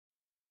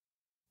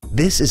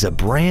This is a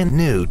brand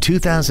new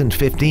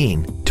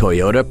 2015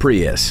 Toyota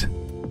Prius.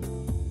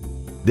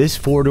 This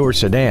four-door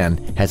sedan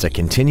has a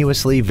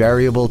continuously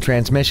variable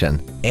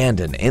transmission and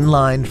an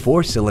inline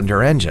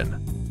four-cylinder engine.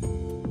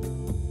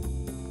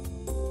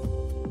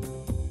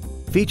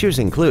 Features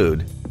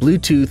include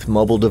Bluetooth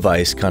mobile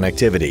device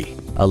connectivity,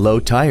 a low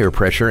tire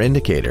pressure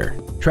indicator,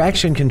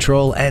 traction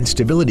control and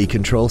stability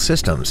control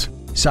systems,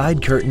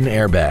 side curtain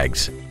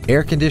airbags,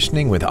 air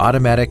conditioning with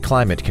automatic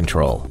climate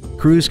control,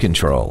 cruise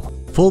control,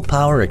 full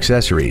power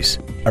accessories,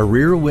 a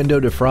rear window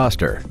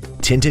defroster,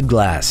 tinted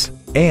glass,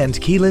 and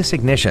keyless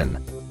ignition.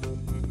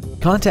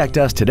 Contact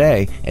us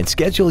today and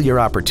schedule your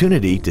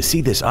opportunity to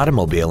see this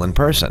automobile in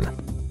person.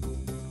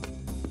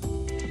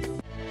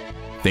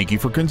 Thank you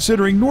for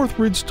considering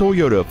Northridge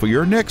Toyota for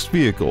your next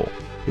vehicle.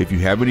 If you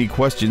have any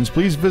questions,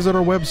 please visit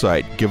our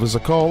website, give us a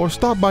call, or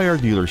stop by our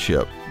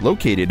dealership,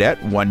 located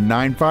at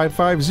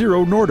 19550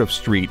 Nordhoff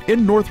Street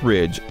in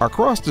Northridge,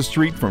 across the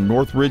street from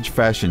Northridge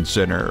Fashion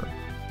Center.